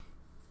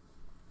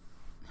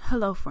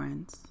Hello,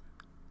 friends.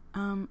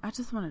 I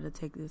just wanted to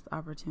take this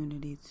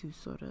opportunity to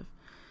sort of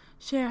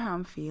share how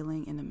I'm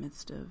feeling in the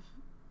midst of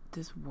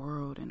this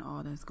world and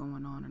all that's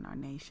going on in our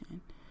nation.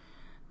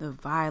 The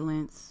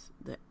violence,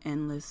 the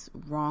endless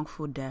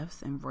wrongful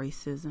deaths and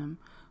racism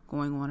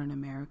going on in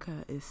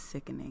America is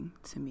sickening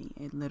to me.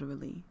 It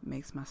literally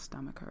makes my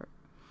stomach hurt.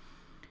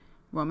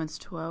 Romans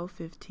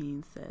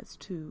 12:15 says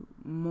to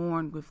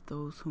mourn with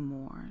those who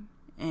mourn.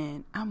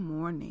 And I'm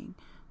mourning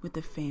with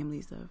the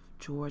families of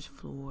George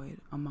Floyd,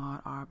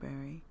 Ahmaud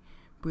Arbery,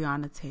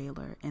 Breonna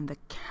Taylor, and the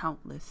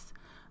countless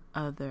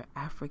other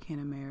African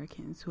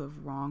Americans who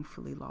have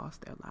wrongfully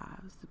lost their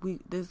lives.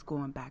 This is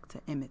going back to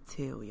Emmett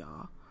Till,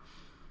 y'all.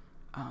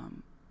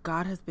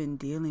 God has been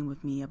dealing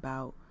with me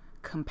about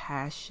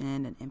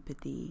compassion and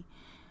empathy.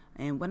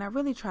 And when I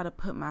really try to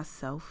put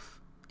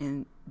myself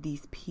in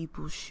these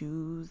people's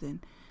shoes and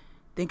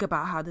think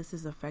about how this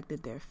has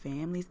affected their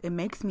families, it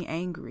makes me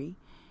angry.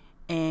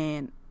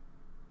 And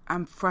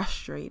I'm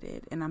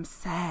frustrated and I'm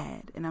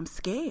sad and I'm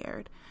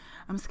scared.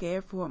 I'm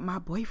scared for my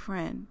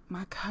boyfriend,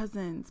 my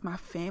cousins, my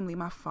family,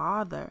 my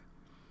father.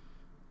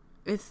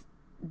 It's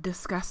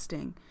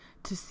disgusting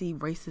to see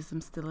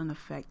racism still in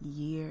effect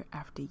year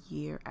after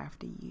year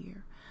after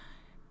year.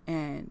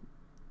 And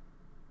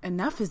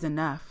enough is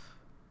enough.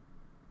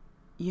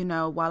 You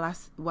know, while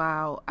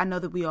I know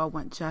that we all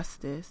want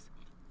justice,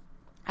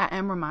 I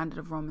am reminded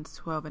of Romans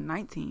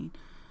 12:19,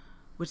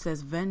 which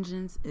says,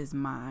 "Vengeance is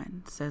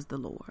mine, says the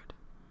Lord."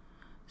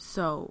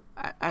 So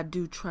I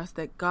do trust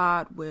that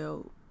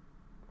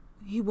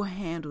He will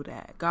handle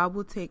that. God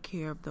will take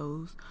care of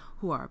those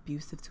who are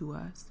abusive to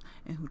us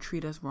and who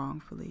treat us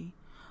wrongfully.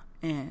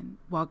 And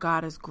while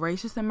God is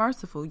gracious and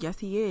merciful, yes,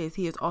 He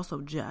is also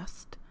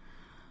just.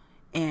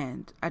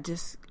 And I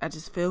just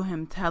feel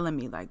Him telling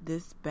me, like,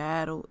 this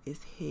battle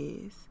is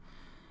His.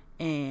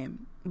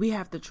 And we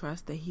have to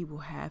trust that He will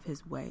have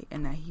His way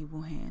and that He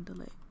will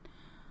handle it.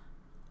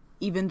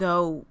 Even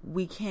though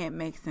we can't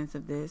make sense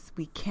of this,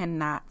 we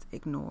cannot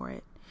ignore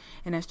it.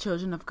 And as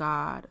children of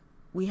God,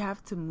 we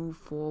have to move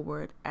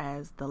forward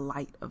as the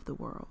light of the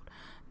world,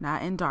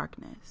 not in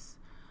darkness.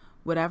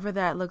 Whatever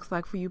that looks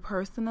like for you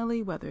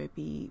personally, whether it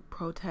be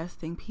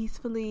protesting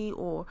peacefully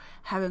or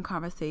having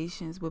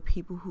conversations with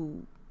people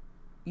who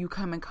you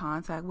come in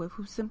contact with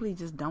who simply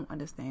just don't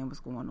understand what's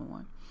going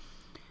on.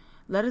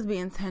 Let us be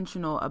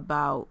intentional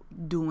about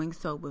doing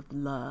so with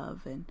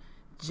love and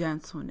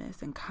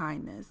gentleness and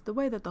kindness, the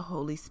way that the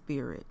Holy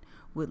Spirit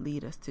would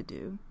lead us to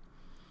do.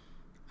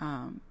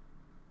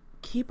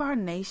 Keep our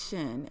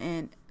nation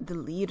and the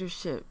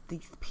leadership,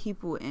 these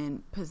people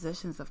in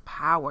positions of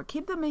power,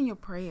 keep them in your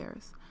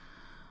prayers.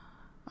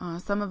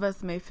 Some of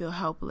us may feel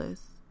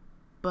helpless,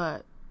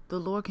 but the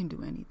Lord can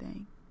do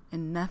anything,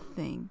 and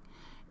nothing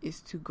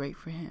is too great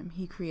for Him.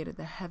 He created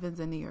the heavens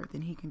and the earth,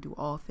 and He can do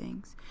all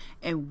things,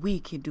 and we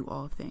can do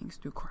all things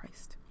through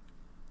Christ.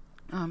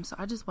 So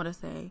I just want to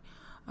say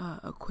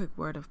a quick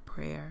word of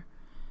prayer,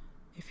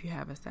 if you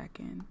have a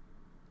second.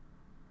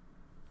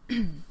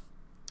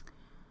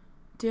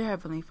 Dear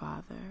Heavenly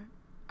Father,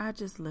 I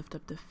just lift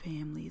up the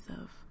families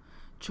of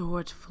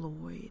George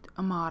Floyd,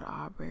 Ahmaud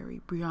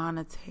Arbery,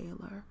 Breonna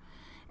Taylor,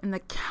 and the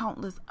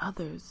countless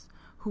others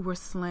who were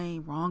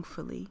slain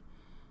wrongfully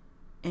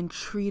and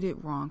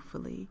treated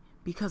wrongfully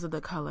because of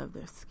the color of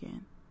their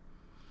skin.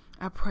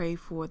 I pray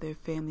for their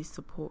family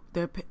support,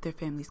 their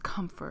families'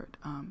 comfort,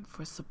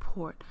 for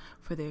support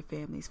for their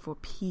families, for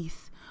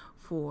peace,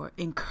 for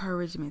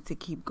encouragement to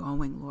keep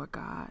going, Lord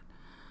God.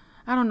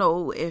 I don't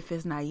know if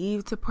it's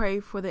naive to pray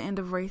for the end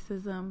of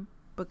racism,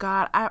 but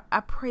God,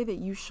 I pray that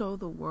you show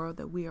the world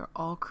that we are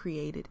all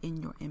created in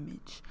your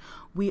image.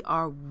 We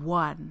are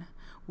one.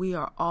 We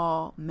are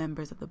all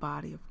members of the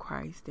body of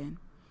Christ, and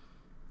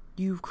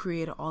you've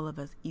created all of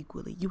us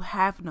equally. You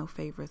have no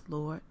favorites,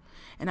 Lord.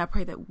 And I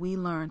pray that we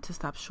learn to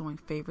stop showing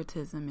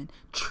favoritism and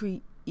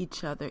treat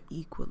each other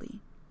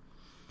equally.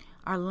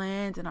 Our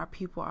land and our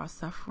people are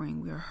suffering.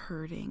 We are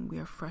hurting. We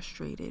are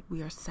frustrated.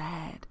 We are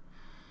sad.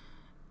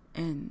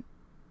 And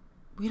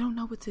we don't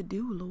know what to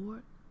do,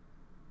 Lord.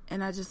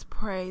 And I just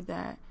pray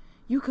that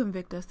you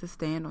convict us to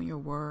stand on your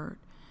word.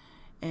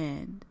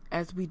 And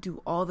as we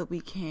do all that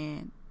we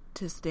can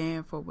to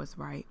stand for what's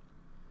right,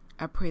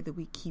 I pray that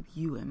we keep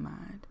you in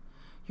mind.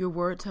 Your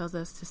word tells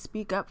us to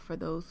speak up for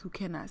those who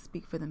cannot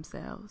speak for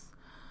themselves.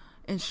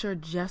 Ensure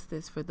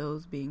justice for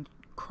those being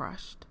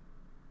crushed.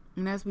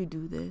 And as we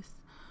do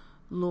this,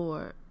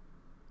 Lord,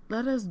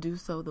 let us do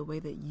so the way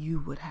that you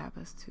would have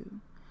us to.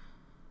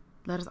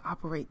 Let us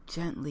operate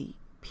gently,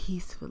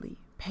 peacefully,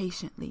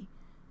 patiently,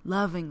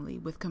 lovingly,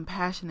 with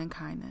compassion and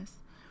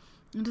kindness.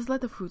 And just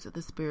let the fruits of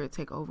the Spirit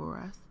take over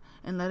us.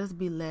 And let us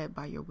be led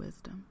by your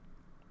wisdom.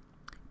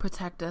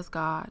 Protect us,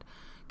 God.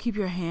 Keep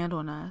your hand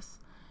on us.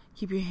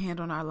 Keep your hand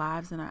on our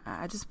lives. And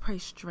I just pray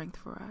strength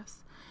for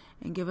us.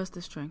 And give us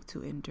the strength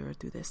to endure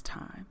through this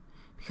time.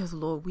 Because,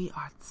 Lord, we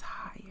are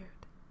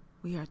tired.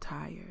 We are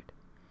tired.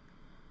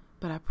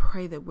 But I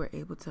pray that we're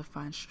able to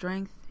find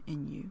strength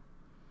in you.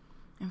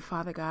 And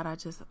Father God, I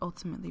just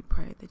ultimately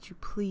pray that you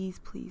please,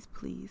 please,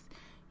 please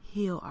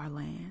heal our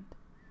land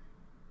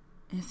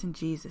And it's in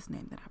Jesus'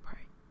 name that I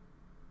pray.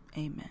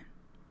 Amen.